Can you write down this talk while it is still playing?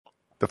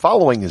The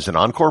following is an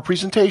encore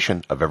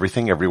presentation of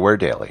Everything Everywhere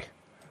Daily.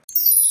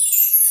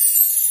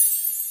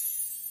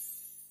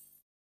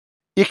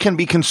 It can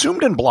be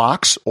consumed in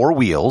blocks or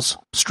wheels,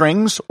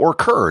 strings or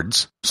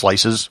curds,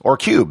 slices or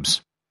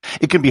cubes.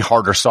 It can be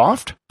hard or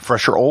soft,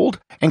 fresh or old,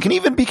 and can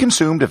even be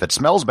consumed if it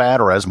smells bad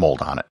or has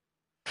mold on it.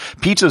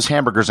 Pizzas,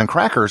 hamburgers, and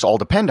crackers all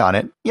depend on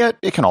it, yet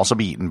it can also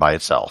be eaten by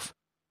itself.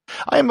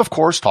 I am, of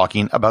course,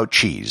 talking about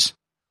cheese.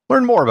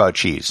 Learn more about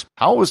cheese,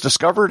 how it was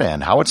discovered,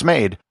 and how it's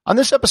made on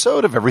this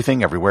episode of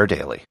Everything Everywhere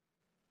Daily.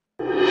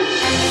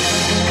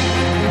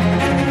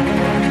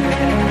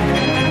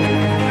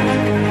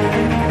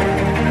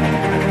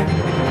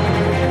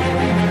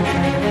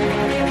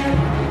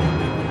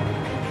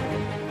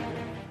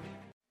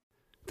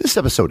 This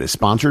episode is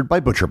sponsored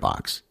by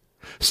ButcherBox.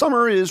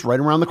 Summer is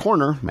right around the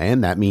corner,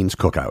 and that means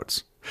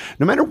cookouts.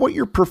 No matter what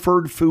your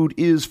preferred food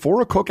is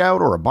for a cookout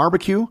or a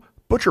barbecue,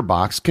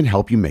 ButcherBox can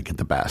help you make it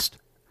the best.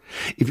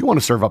 If you want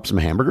to serve up some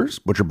hamburgers,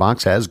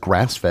 ButcherBox has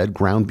grass-fed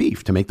ground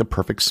beef to make the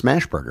perfect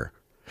smash burger.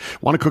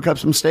 Want to cook up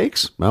some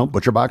steaks? Well,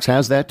 ButcherBox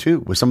has that too,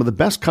 with some of the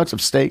best cuts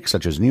of steak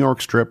such as New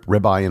York strip,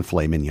 ribeye, and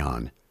filet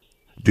mignon.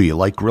 Do you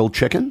like grilled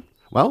chicken?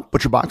 Well,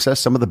 ButcherBox has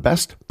some of the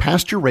best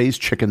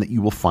pasture-raised chicken that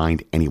you will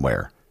find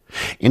anywhere.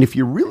 And if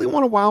you really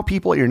want to wow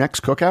people at your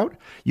next cookout,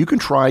 you can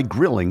try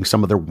grilling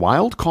some of their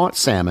wild-caught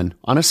salmon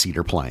on a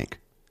cedar plank.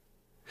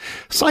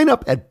 Sign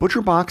up at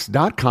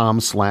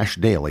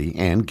butcherbox.com/daily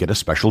and get a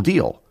special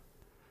deal.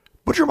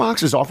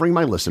 ButcherBox is offering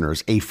my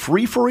listeners a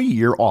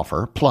free-for-a-year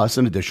offer plus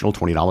an additional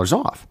 $20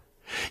 off.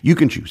 You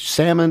can choose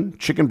salmon,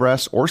 chicken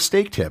breasts, or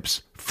steak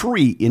tips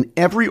free in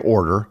every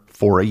order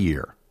for a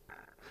year.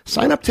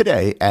 Sign up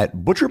today at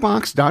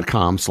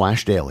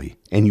butcherbox.com/daily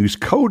and use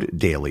code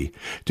DAILY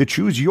to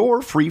choose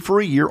your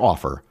free-for-a-year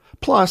offer,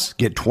 plus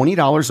get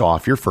 $20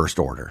 off your first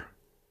order.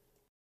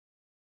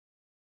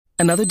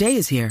 Another day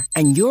is here,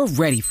 and you're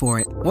ready for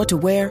it. What to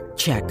wear?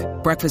 Check.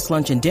 Breakfast,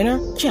 lunch, and dinner?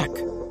 Check.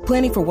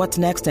 Planning for what's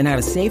next and how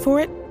to save for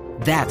it?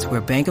 That's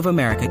where Bank of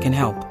America can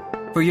help.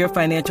 For your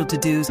financial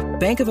to-dos,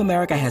 Bank of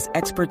America has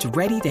experts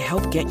ready to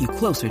help get you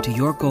closer to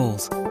your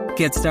goals.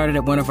 Get started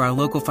at one of our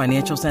local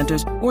financial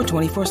centers or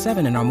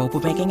 24/7 in our mobile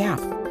banking app.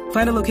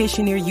 Find a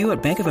location near you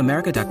at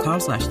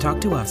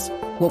bankofamerica.com/talktous.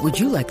 What would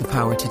you like the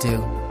power to do?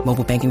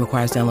 Mobile banking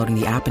requires downloading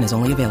the app and is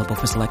only available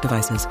for select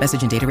devices.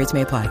 Message and data rates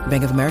may apply.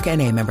 Bank of America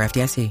N.A., member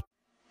FDIC.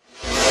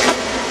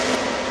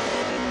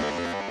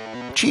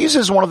 Cheese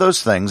is one of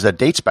those things that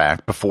dates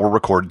back before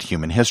recorded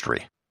human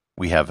history.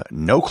 We have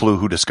no clue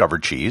who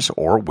discovered cheese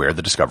or where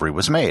the discovery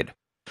was made.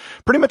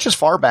 Pretty much as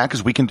far back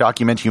as we can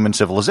document human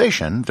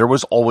civilization, there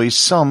was always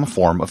some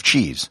form of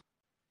cheese.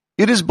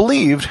 It is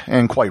believed,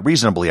 and quite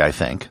reasonably I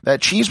think,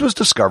 that cheese was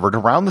discovered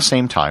around the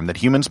same time that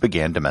humans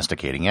began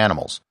domesticating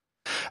animals.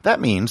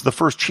 That means the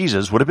first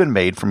cheeses would have been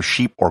made from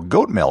sheep or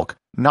goat milk,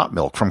 not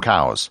milk from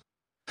cows.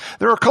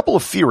 There are a couple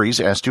of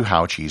theories as to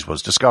how cheese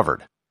was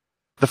discovered.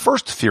 The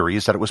first theory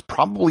is that it was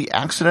probably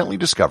accidentally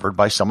discovered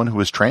by someone who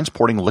was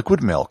transporting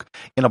liquid milk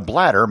in a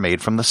bladder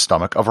made from the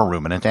stomach of a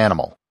ruminant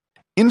animal.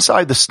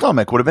 Inside the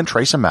stomach would have been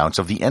trace amounts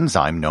of the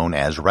enzyme known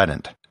as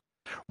rennet.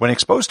 When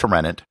exposed to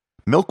rennet,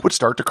 milk would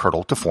start to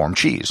curdle to form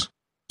cheese.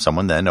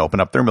 Someone then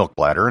opened up their milk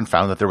bladder and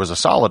found that there was a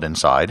solid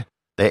inside.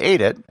 They ate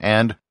it,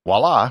 and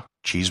voila,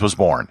 cheese was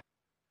born.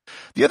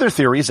 The other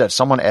theory is that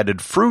someone added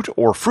fruit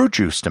or fruit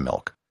juice to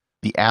milk.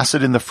 The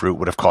acid in the fruit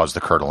would have caused the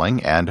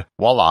curdling, and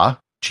voila,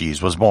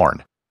 cheese was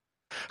born.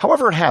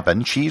 However it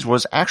happened, cheese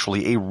was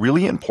actually a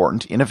really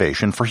important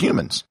innovation for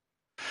humans.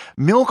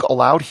 Milk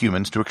allowed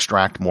humans to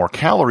extract more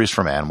calories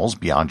from animals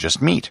beyond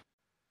just meat.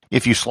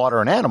 If you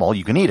slaughter an animal,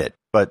 you can eat it,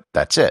 but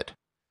that's it.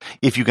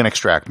 If you can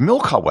extract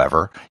milk,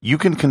 however, you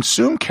can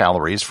consume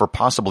calories for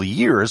possibly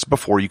years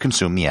before you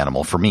consume the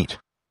animal for meat.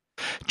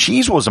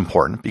 Cheese was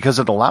important because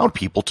it allowed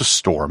people to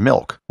store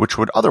milk, which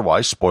would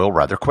otherwise spoil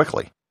rather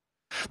quickly.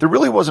 There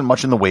really wasn't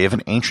much in the way of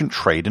an ancient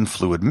trade in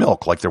fluid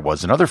milk like there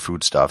was in other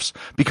foodstuffs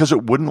because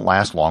it wouldn't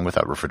last long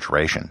without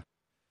refrigeration.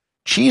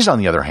 Cheese, on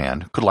the other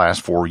hand, could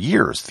last for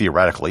years,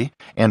 theoretically,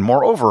 and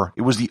moreover,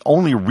 it was the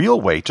only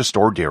real way to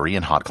store dairy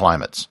in hot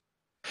climates.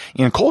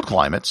 In cold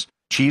climates,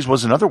 cheese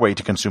was another way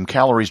to consume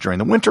calories during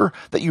the winter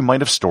that you might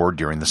have stored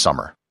during the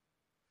summer.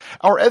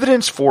 Our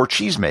evidence for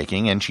cheese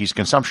making and cheese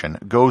consumption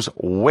goes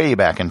way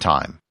back in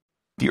time.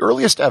 The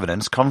earliest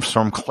evidence comes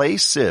from clay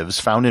sieves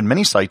found in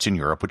many sites in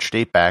Europe which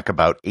date back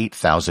about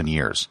 8,000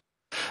 years.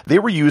 They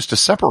were used to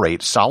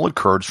separate solid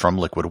curds from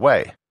liquid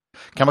whey.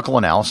 Chemical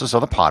analysis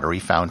of the pottery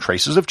found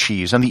traces of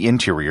cheese on the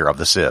interior of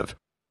the sieve.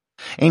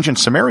 Ancient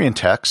Sumerian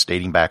texts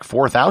dating back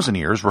 4,000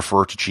 years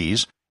refer to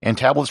cheese, and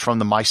tablets from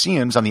the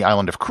Mycenaeans on the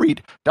island of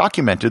Crete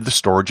documented the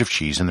storage of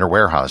cheese in their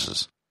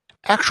warehouses.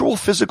 Actual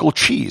physical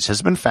cheese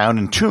has been found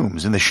in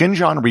tombs in the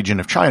Xinjiang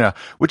region of China,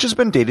 which has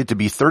been dated to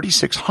be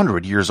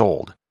 3,600 years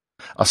old.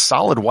 A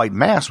solid white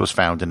mass was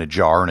found in a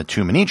jar in a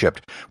tomb in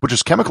Egypt, which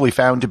was chemically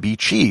found to be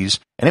cheese,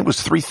 and it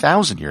was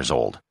 3,000 years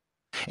old.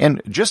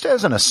 And just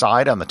as an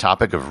aside on the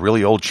topic of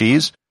really old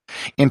cheese,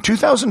 in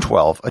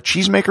 2012, a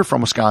cheesemaker from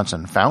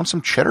Wisconsin found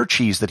some cheddar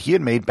cheese that he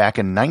had made back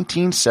in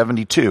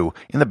 1972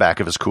 in the back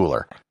of his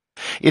cooler.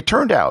 It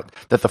turned out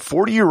that the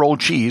 40-year-old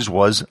cheese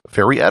was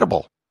very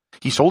edible.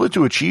 He sold it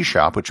to a cheese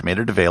shop which made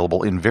it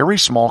available in very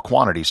small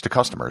quantities to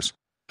customers.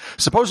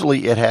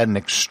 Supposedly, it had an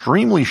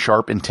extremely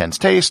sharp, intense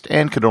taste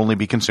and could only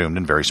be consumed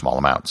in very small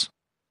amounts.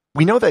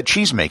 We know that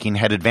cheesemaking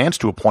had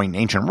advanced to a point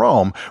in ancient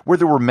Rome where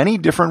there were many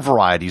different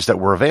varieties that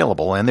were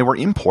available, and they were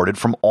imported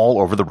from all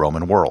over the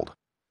Roman world.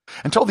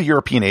 Until the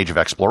European age of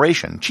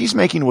exploration,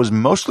 cheesemaking was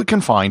mostly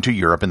confined to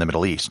Europe and the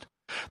Middle East.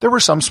 There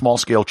was some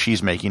small-scale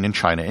cheesemaking in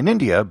China and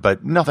India,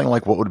 but nothing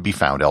like what would be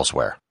found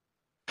elsewhere.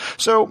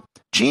 So,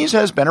 cheese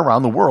has been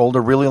around the world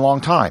a really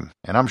long time,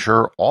 and I'm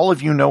sure all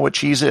of you know what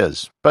cheese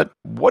is. But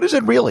what is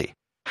it really?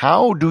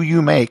 How do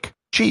you make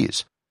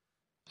cheese?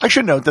 I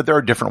should note that there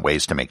are different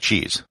ways to make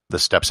cheese. The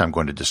steps I'm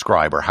going to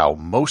describe are how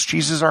most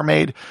cheeses are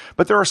made,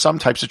 but there are some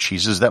types of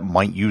cheeses that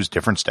might use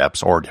different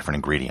steps or different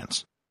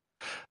ingredients.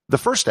 The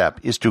first step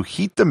is to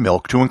heat the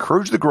milk to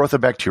encourage the growth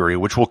of bacteria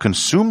which will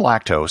consume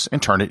lactose and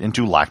turn it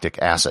into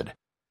lactic acid.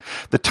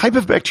 The type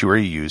of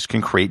bacteria used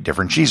can create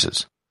different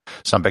cheeses.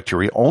 Some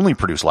bacteria only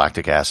produce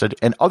lactic acid,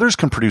 and others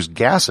can produce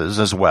gases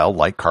as well,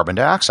 like carbon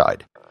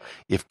dioxide.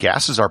 If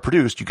gases are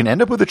produced, you can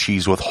end up with a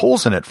cheese with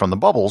holes in it from the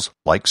bubbles,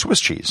 like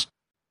Swiss cheese.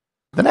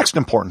 The next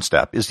important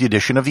step is the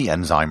addition of the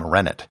enzyme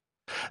rennet.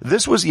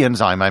 This was the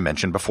enzyme I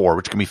mentioned before,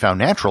 which can be found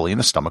naturally in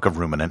the stomach of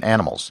ruminant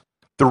animals.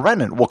 The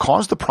rennet will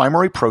cause the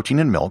primary protein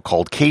in milk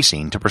called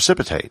casein to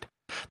precipitate.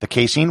 The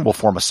casein will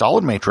form a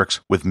solid matrix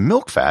with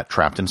milk fat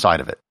trapped inside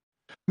of it.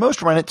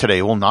 Most rennet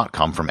today will not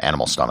come from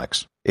animal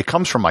stomachs. It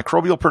comes from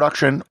microbial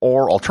production,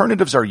 or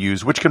alternatives are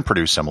used which can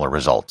produce similar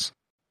results.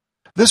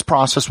 This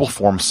process will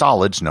form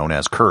solids known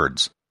as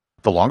curds.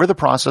 The longer the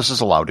process is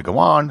allowed to go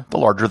on, the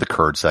larger the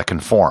curds that can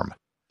form.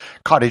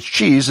 Cottage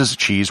cheese is a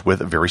cheese with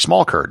very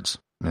small curds.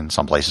 In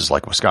some places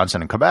like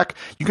Wisconsin and Quebec,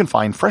 you can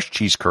find fresh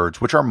cheese curds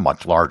which are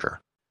much larger.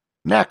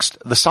 Next,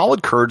 the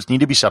solid curds need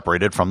to be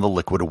separated from the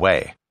liquid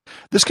whey.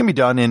 This can be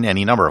done in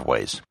any number of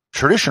ways.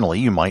 Traditionally,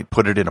 you might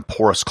put it in a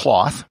porous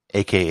cloth,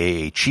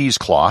 aka a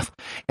cheesecloth,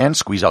 and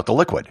squeeze out the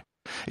liquid.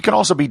 It can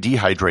also be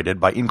dehydrated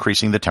by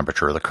increasing the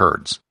temperature of the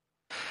curds.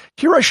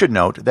 Here I should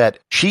note that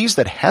cheese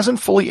that hasn't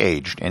fully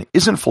aged and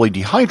isn't fully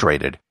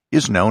dehydrated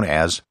is known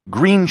as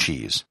green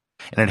cheese,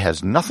 and it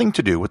has nothing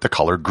to do with the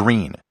color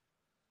green.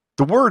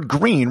 The word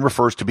green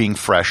refers to being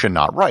fresh and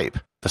not ripe,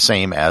 the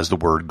same as the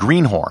word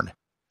greenhorn.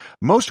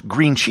 Most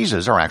green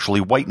cheeses are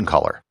actually white in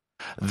color.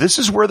 This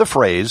is where the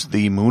phrase,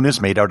 "the moon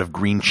is made out of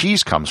green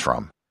cheese," comes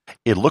from.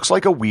 It looks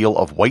like a wheel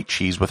of white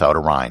cheese without a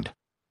rind.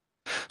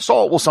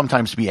 Salt will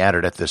sometimes be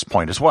added at this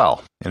point as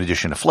well. In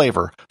addition to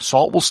flavor,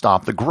 salt will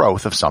stop the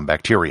growth of some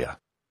bacteria.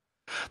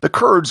 The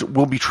curds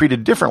will be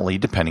treated differently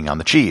depending on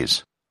the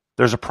cheese.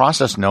 There's a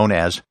process known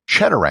as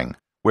cheddaring,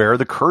 where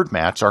the curd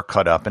mats are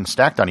cut up and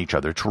stacked on each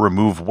other to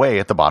remove whey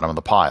at the bottom of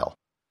the pile.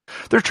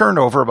 They're turned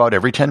over about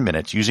every 10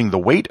 minutes using the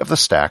weight of the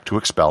stack to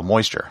expel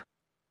moisture.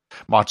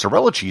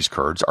 Mozzarella cheese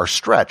curds are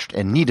stretched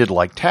and kneaded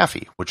like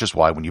taffy, which is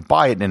why when you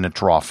buy it in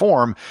its raw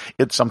form,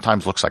 it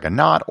sometimes looks like a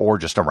knot or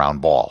just a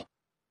round ball.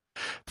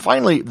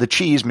 Finally, the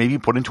cheese may be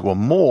put into a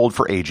mold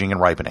for aging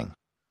and ripening.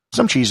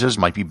 Some cheeses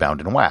might be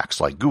bound in wax,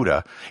 like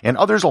Gouda, and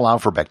others allow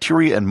for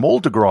bacteria and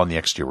mold to grow on the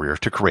exterior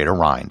to create a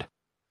rind.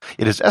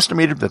 It is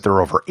estimated that there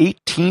are over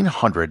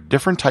 1,800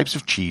 different types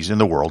of cheese in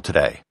the world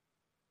today.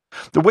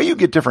 The way you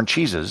get different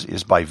cheeses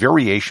is by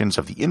variations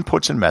of the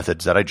inputs and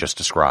methods that I just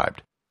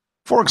described.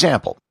 For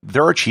example,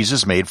 there are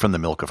cheeses made from the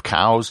milk of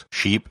cows,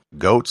 sheep,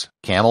 goats,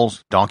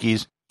 camels,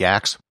 donkeys,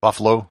 yaks,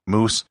 buffalo,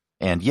 moose,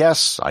 and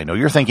yes, I know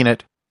you're thinking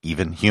it,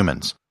 even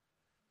humans.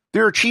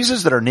 There are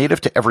cheeses that are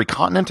native to every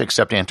continent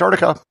except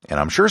Antarctica, and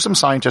I'm sure some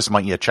scientists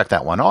might yet check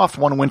that one off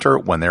one winter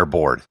when they're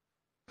bored.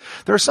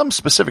 There are some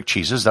specific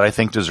cheeses that I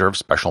think deserve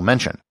special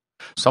mention,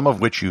 some of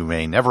which you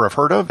may never have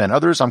heard of, and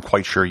others I'm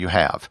quite sure you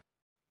have.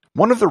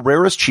 One of the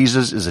rarest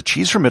cheeses is a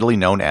cheese from Italy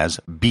known as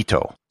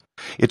Bitto.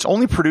 It's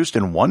only produced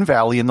in one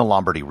valley in the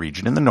Lombardy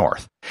region in the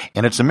north,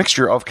 and it's a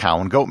mixture of cow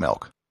and goat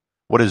milk.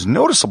 What is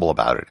noticeable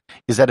about it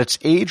is that it's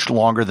aged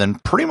longer than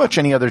pretty much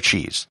any other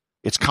cheese.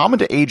 It's common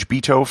to age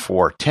Bitto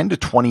for 10 to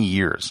 20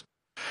 years.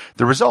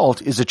 The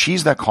result is a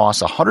cheese that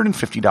costs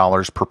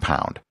 $150 per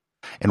pound.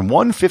 And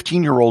one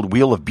 15-year-old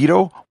wheel of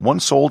Bitto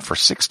once sold for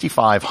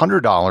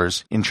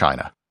 $6,500 in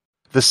China.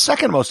 The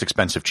second most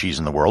expensive cheese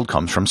in the world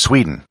comes from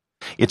Sweden.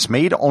 It's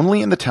made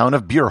only in the town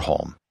of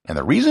Bjurholm, and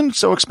the reason it's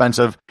so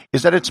expensive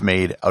is that it's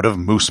made out of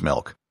moose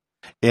milk.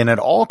 And it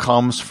all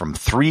comes from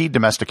 3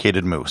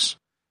 domesticated moose,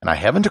 and I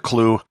haven't a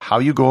clue how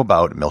you go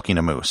about milking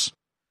a moose.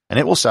 And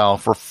it will sell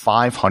for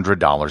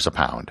 $500 a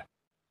pound.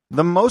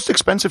 The most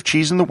expensive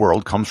cheese in the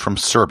world comes from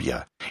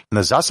Serbia, in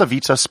the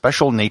Zasavica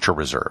Special Nature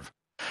Reserve.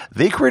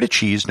 They create a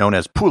cheese known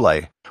as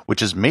Poulet,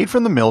 which is made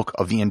from the milk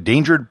of the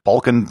endangered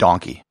Balkan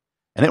donkey,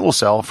 and it will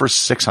sell for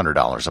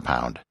 $600 a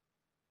pound.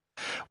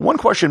 One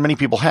question many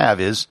people have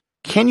is,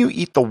 can you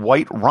eat the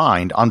white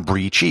rind on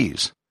brie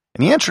cheese?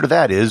 And the answer to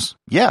that is,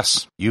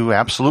 yes, you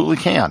absolutely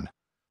can.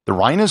 The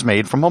rind is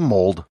made from a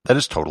mold that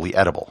is totally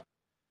edible.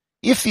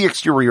 If the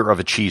exterior of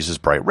a cheese is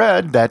bright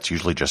red, that's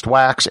usually just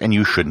wax, and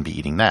you shouldn't be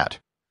eating that.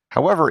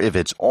 However, if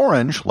it's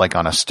orange, like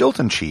on a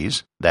Stilton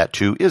cheese, that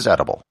too is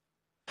edible.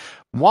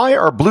 Why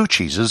are blue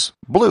cheeses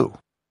blue?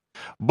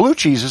 Blue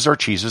cheeses are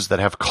cheeses that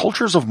have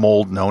cultures of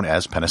mold known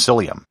as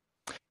penicillium.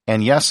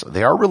 And yes,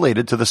 they are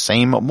related to the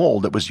same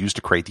mold that was used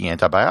to create the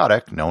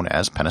antibiotic known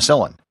as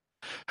penicillin.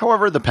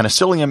 However, the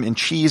penicillium in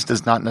cheese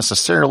does not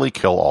necessarily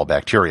kill all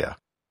bacteria.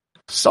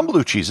 Some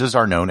blue cheeses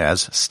are known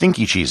as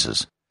stinky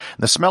cheeses.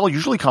 The smell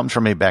usually comes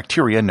from a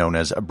bacteria known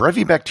as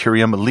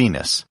Brevibacterium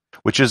lenis,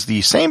 which is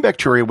the same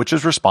bacteria which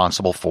is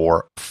responsible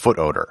for foot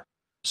odor.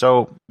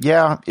 So,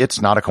 yeah,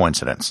 it's not a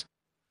coincidence.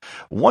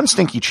 One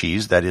stinky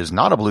cheese that is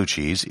not a blue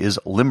cheese is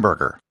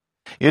Limburger.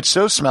 It's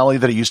so smelly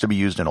that it used to be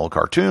used in old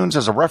cartoons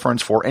as a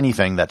reference for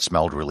anything that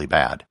smelled really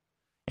bad.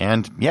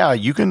 And yeah,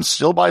 you can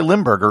still buy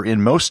Limburger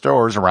in most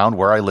stores around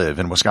where I live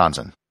in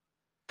Wisconsin.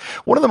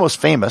 One of the most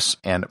famous,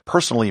 and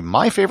personally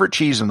my favorite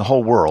cheese in the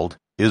whole world,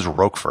 is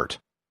Roquefort.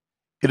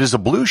 It is a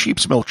blue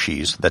sheep's milk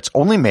cheese that's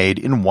only made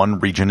in one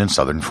region in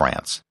southern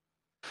France.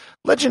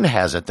 Legend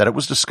has it that it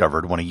was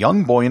discovered when a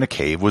young boy in a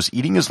cave was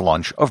eating his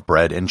lunch of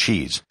bread and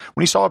cheese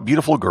when he saw a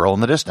beautiful girl in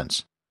the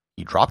distance.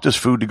 He dropped his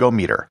food to go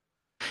meet her.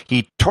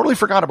 He totally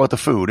forgot about the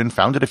food and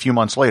found it a few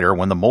months later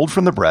when the mold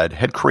from the bread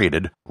had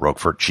created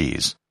Roquefort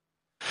cheese.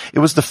 It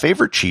was the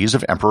favorite cheese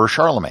of Emperor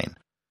Charlemagne.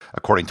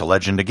 According to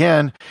legend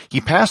again,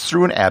 he passed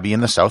through an abbey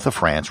in the south of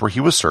France where he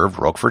was served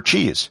Roquefort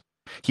cheese.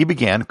 He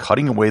began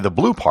cutting away the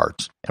blue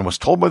parts and was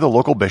told by the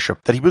local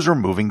bishop that he was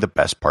removing the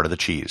best part of the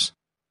cheese.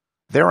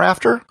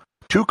 Thereafter,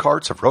 2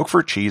 carts of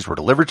Roquefort cheese were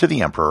delivered to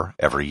the emperor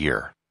every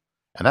year.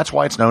 And that's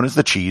why it's known as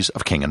the cheese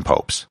of king and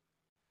popes.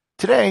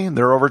 Today,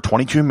 there are over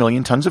 22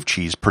 million tons of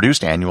cheese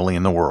produced annually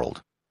in the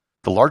world.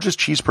 The largest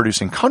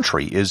cheese-producing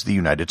country is the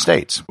United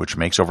States, which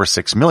makes over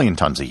 6 million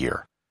tons a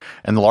year.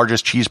 And the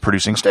largest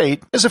cheese-producing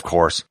state is, of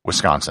course,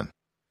 Wisconsin.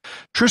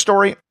 True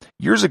story,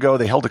 years ago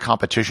they held a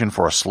competition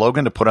for a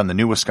slogan to put on the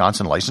new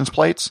Wisconsin license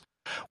plates.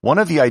 One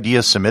of the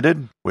ideas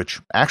submitted,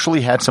 which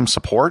actually had some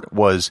support,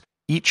 was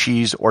 "Eat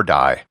cheese or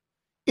die."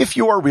 If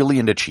you are really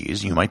into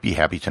cheese, you might be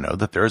happy to know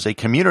that there is a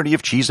community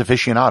of cheese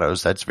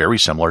aficionados that's very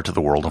similar to the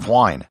world of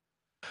wine.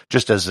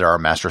 Just as there are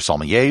master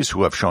sommeliers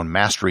who have shown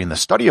mastery in the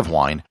study of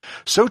wine,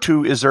 so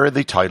too is there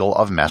the title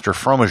of master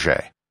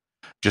fromager.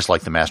 Just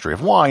like the mastery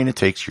of wine, it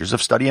takes years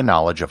of study and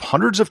knowledge of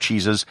hundreds of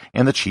cheeses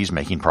and the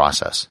cheese-making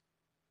process.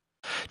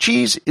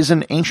 Cheese is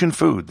an ancient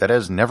food that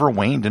has never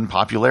waned in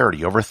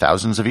popularity over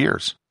thousands of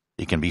years.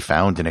 It can be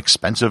found in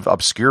expensive,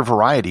 obscure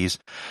varieties,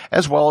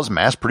 as well as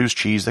mass-produced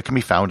cheese that can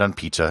be found on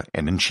pizza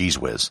and in Cheez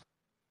Whiz.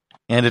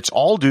 And it's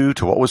all due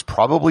to what was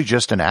probably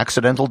just an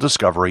accidental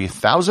discovery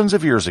thousands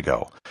of years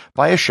ago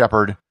by a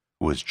shepherd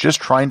who was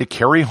just trying to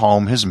carry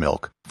home his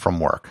milk from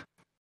work.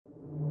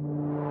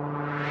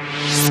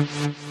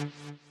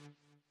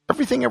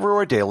 Everything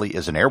Everywhere Daily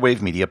is an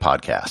Airwave Media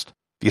podcast.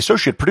 The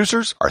associate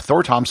producers are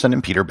Thor Thompson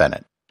and Peter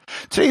Bennett.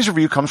 Today's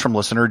review comes from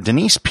listener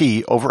Denise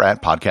P. over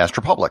at Podcast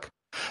Republic.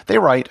 They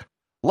write,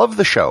 "Love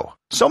the show.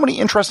 So many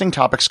interesting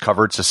topics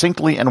covered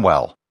succinctly and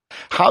well.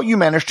 How you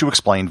managed to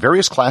explain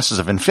various classes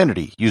of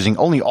infinity using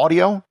only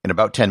audio in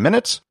about 10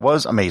 minutes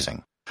was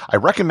amazing. I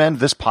recommend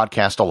this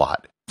podcast a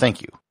lot.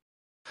 Thank you."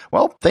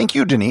 Well, thank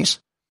you, Denise.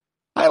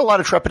 I had a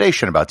lot of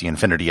trepidation about the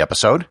infinity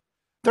episode.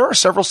 There are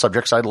several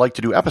subjects I'd like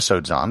to do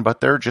episodes on,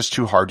 but they're just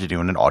too hard to do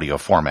in an audio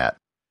format.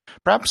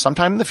 Perhaps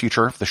sometime in the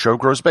future, if the show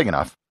grows big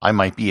enough, I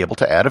might be able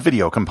to add a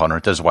video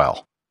component as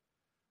well.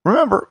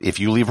 Remember, if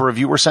you leave a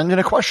review or send in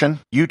a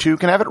question, you too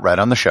can have it read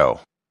on the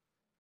show.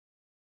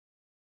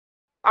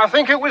 I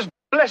think it was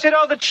Blessed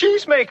Are the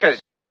Cheesemakers.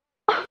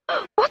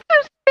 What's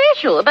so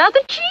special about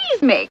the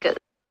cheesemakers?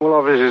 Well,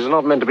 obviously, it's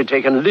not meant to be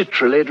taken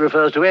literally. It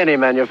refers to any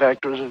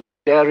manufacturers of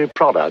dairy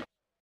products.